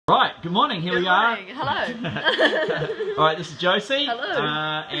good morning, here we are. Hello. Alright, this is Josie. Hello.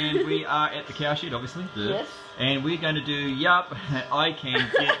 And we are at the cow shed, obviously. Yes. And we're going to do, yup, I can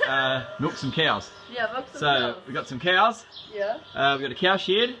get, milk some cows. Yeah, milk some So, cows. we've got some cows. Yeah. We've got a cow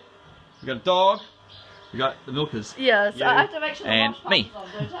shed. We've got a dog. We've got the milkers. Yes, You I have to make sure the and wash me. pump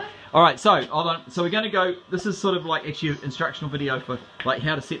is on, don't I? Alright, so, hold on. So we're going to go, this is sort of like actually an instructional video for like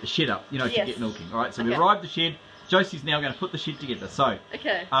how to set the shed up, you know, to Yes. get milking. Alright, so we Okay. arrived at the shed. Josie's now going to put the shed together. So,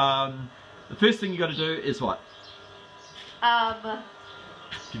 Okay. the first thing you got to do is what?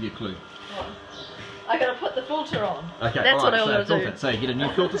 Give you a clue. I gotta put the filter on. Okay, That's what I so want to do. filter. So you get a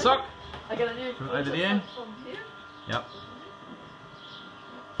new filter sock. I got a new From filter over there. from here. Yep.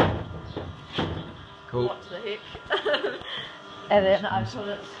 Cool. What the heck? And then I put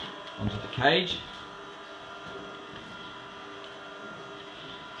it Onto the cage.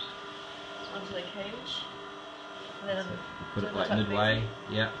 onto the cage. And then Put it turn the like tuck midway.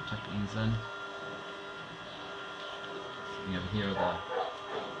 Yeah, tuck the ends in. Sitting over here are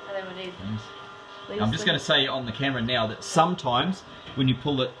the and then we need things. these. I'm just going to say on the camera now that sometimes when you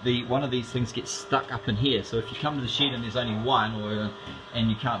pull it, one of these things gets stuck up in here. So if you come to the shed and there's only one, and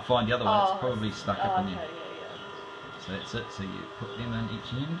you can't find the other one, it's probably stuck up in there. Okay, So that's it. So you put them in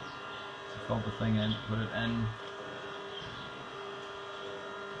each end. So fold the thing in, put it in.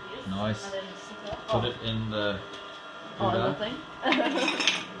 Yes. Nice. And then stick it up. Put it in the on holder. the thing.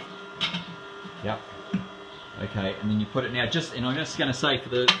 Yep. Okay, and then you put it now. And I'm just going to say for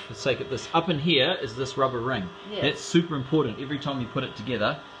the sake of this, up in here is this rubber ring. Yes. That's super important every time you put it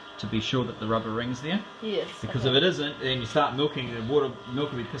together to be sure that the rubber ring's there. Yes. Because if it isn't, then you start milking, the milk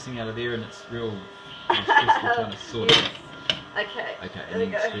will be pissing out of there, and it's real stressful trying to sort it Yes. out. Okay. Okay, There and we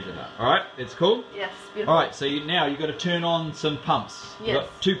then go. squeeze it out. All right, it's cool. Yes, beautiful. All right, so now you've got to turn on some pumps. You've Yes.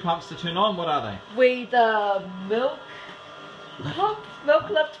 got 2 pumps to turn on. What are they? The milk pump, milk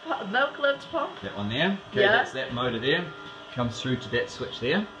lift pump. That one there. Okay, Yeah. that's that motor there. Comes through to that switch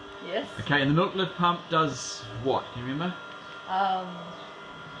there. Yes. Okay, and the milk lift pump does what? Do you remember?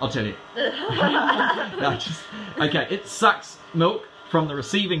 I'll tell you. Okay, it sucks milk from the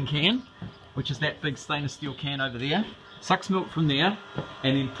receiving can, which is that big stainless steel can over there. Sucks milk from there,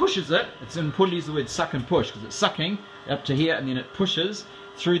 and then pushes it. It's important to use the word suck and push, because it's sucking up to here, and then it pushes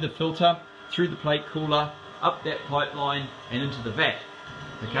through the filter, through the plate cooler, up that pipeline, and into the vat.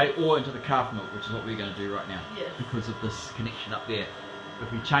 Okay, or into the calf milk, which is what we're going to do right now. Yes. Because of this connection up there.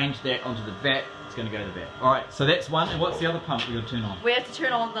 If we change that onto the vat, it's going to go to the vat. Alright, so that's one. And what's the other pump we're going to turn on? We have to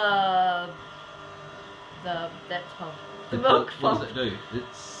turn on that pump. The milk What pump. does it do? It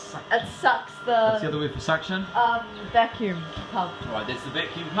sucks. It sucks What's the the other word for suction? vacuum pump. Alright, that's the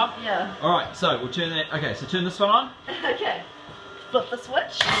vacuum pump. Yeah. Alright, so we'll turn that. Okay, so turn this one on. Okay. Flip the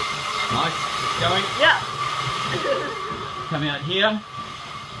switch. Nice, it's going. Yeah. Come out here.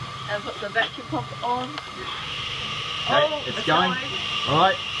 And put the vacuum pump on. Okay, Oh, it's going.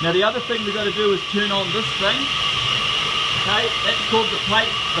 Alright, now the other thing we've got to do is turn on this thing. Okay, that's called the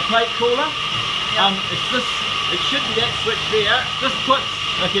plate cooler. Yeah. It's this, it should be that switch there. This puts,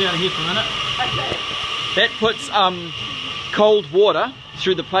 I'll get out of here for a minute. Okay. That puts cold water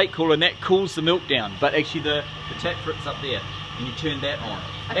through the plate cooler, and that cools the milk down. But actually the tap foot's up there, and you turn that on.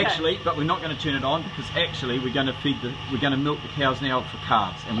 Okay. Actually, but we're not going to turn it on, because actually we're going to milk the cows now for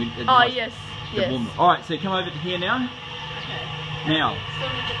calves, and Oh yes. Yes. All right, so come over to here now. Okay. Now. Still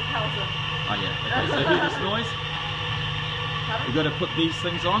need to get the cows in. Oh yeah. Okay, so hear this noise. We've got to put these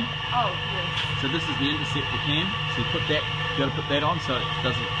things on. Oh yes. So this is the interceptor can. So you put that. You got to put that on so it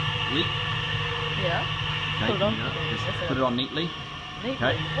doesn't leak. Yeah. Okay, Put it on. just Yes, put it on neatly. Neatly.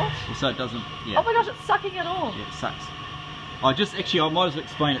 Okay. What? So it doesn't. Yeah. Oh my gosh, it's sucking it all. Yeah, it sucks. I might as well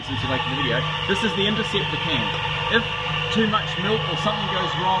explain it since you're making the video. This is the interceptor can. If too much milk or something goes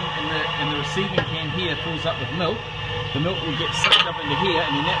wrong and the receiving can here fills up with milk, the milk will get sucked up into here,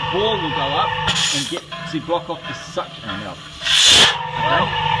 and then that ball will go up and block off the suction. Oh, no. Okay.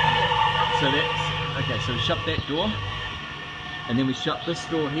 So that's okay. So we shut that door, and then we shut this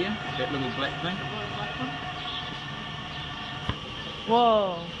door here, that little black thing.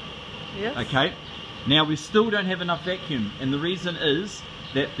 Whoa. Yes. Okay. Now we still don't have enough vacuum, and the reason is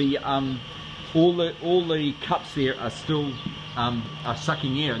that the all the cups there are still are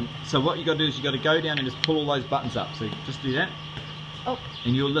sucking air. And so what you got to do is you got to go down and just pull all those buttons up. So just do that. Oh.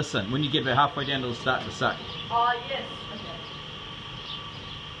 And you'll listen. When you get about halfway down, it'll start to suck. Oh yes. Okay.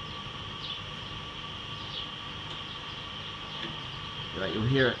 Right, you'll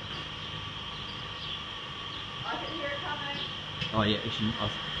hear it. I can hear it coming. Oh yeah, actually,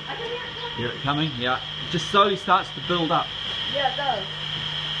 I can hear it coming. hear it coming. Yeah, it just slowly starts to build up. Yeah, it does.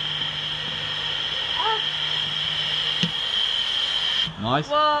 Ah. Nice.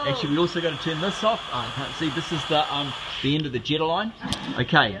 Whoa. Actually, we also got to turn this off. Oh, I can't see. This is the end of the jetter line.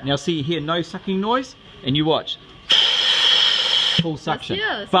 Okay. Now see, you hear no sucking noise, and you watch. Full suction.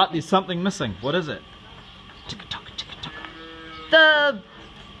 Yes, but there's something missing. What is it? The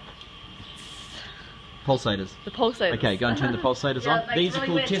Pulsators. pulsators. Okay, go and turn the pulsators Yeah, on. it makes These are really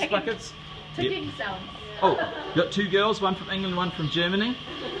called weird test ticking. buckets. Ticking sounds. Oh, you got 2 girls, one from England, one from Germany.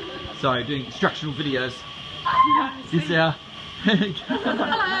 So doing instructional videos. This is our.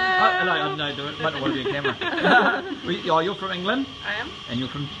 I don't know, it might not want to be on camera. Oh, you're from England, I am. and you're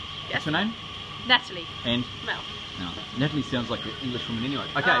from. What's your name? Natalie. And Mel. no, Natalie sounds like an English woman anyway.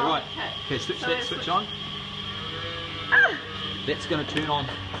 Okay, Oh, right. okay. Okay, switch So that I switch switch. on. That's going to turn on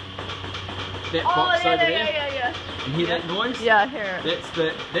that Oh, box yeah, over yeah, there. yeah, yeah. And hear that noise? Yeah, here. That's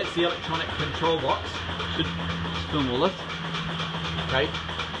the electronic control box. Should film all this. Okay.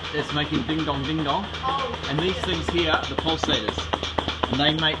 That's making ding dong ding dong. Oh, And these things here are the pulsators. And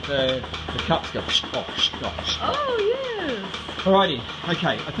they make the cups go oh yes. Alrighty,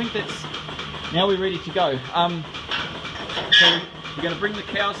 okay, I think that's, now we're ready to go. So we're going to bring the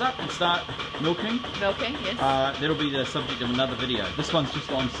cows up and start milking. Milking, yes. That'll be the subject of another video. This one's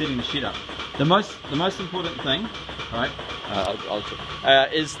just on setting the shed up. The most important thing, right,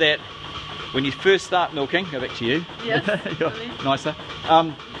 is that when you first start milking, go back to you. Yes, You're really. nicer.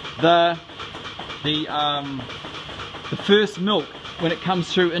 The first milk, when it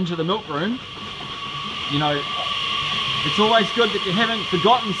comes through into the milk room, you know, it's always good that you haven't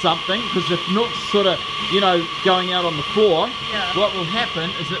forgotten something, because if milk's sort of, you know, going out on the floor, Yeah. what will happen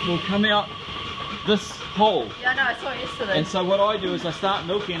is it will come out this hole. Yeah, no, I saw it yesterday. And so what I do is I start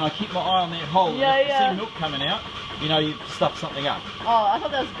milking and I keep my eye on that hole. Yeah, and if yeah. you see milk coming out, you know, you stuff something up. Oh, I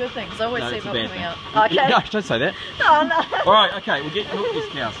thought that was a good thing, because I always No, see it's a milk bad coming thing. out. Okay. No, don't say that. Oh no. Alright, okay, we'll get milk these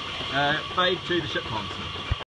cows. Fade to the ship ponds.